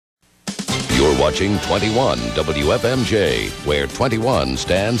watching 21 WFMJ, where 21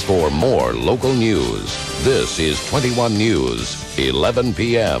 stands for more local news. This is 21 News, 11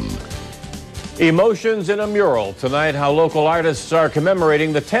 p.m. Emotions in a mural. Tonight, how local artists are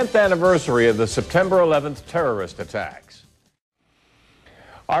commemorating the 10th anniversary of the September 11th terrorist attacks.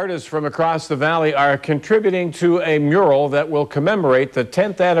 Artists from across the valley are contributing to a mural that will commemorate the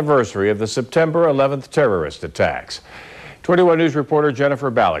 10th anniversary of the September 11th terrorist attacks. 21 News reporter Jennifer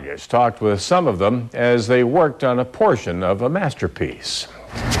Balagish talked with some of them as they worked on a portion of a masterpiece.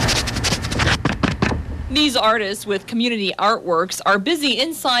 These artists with community artworks are busy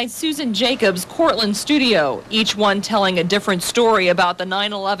inside Susan Jacobs' Cortland studio, each one telling a different story about the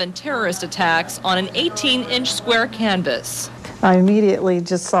 9/11 terrorist attacks on an 18-inch square canvas. I immediately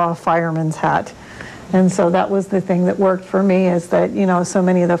just saw a fireman's hat. And so that was the thing that worked for me, is that, you know, so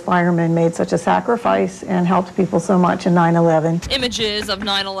many of the firemen made such a sacrifice and helped people so much in 9/11. Images of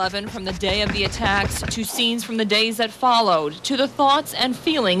 9/11 from the day of the attacks to scenes from the days that followed to the thoughts and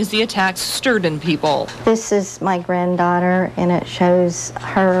feelings the attacks stirred in people. This is my granddaughter, and it shows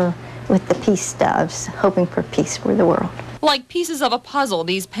her with the peace doves, hoping for peace for the world. Like pieces of a puzzle,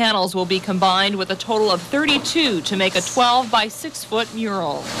 these panels will be combined with a total of 32 to make a 12 by 6 foot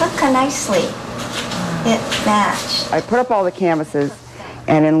mural. Look how nicely it matched. I put up all the canvases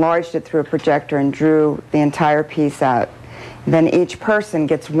and enlarged it through a projector and drew the entire piece out. Then each person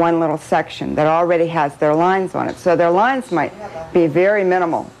gets one little section that already has their lines on it. So their lines might be very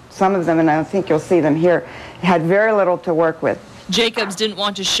minimal. Some of them, and I think you'll see them here, had very little to work with. Jacobs didn't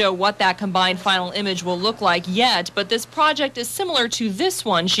want to show what that combined final image will look like yet, but this project is similar to this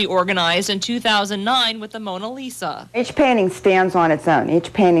one she organized in 2009 with the Mona Lisa. Each painting stands on its own.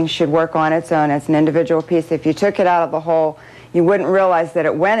 Each painting should work on its own as an individual piece. If you took it out of the whole, you wouldn't realize that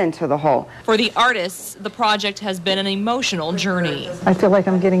it went into the hole. For the artists, the project has been an emotional journey. I feel like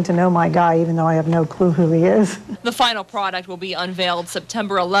I'm getting to know my guy, even though I have no clue who he is. The final product will be unveiled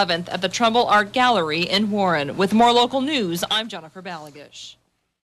September 11th at the Trumbull Art Gallery in Warren. With more local news, I'm Jennifer Balagish.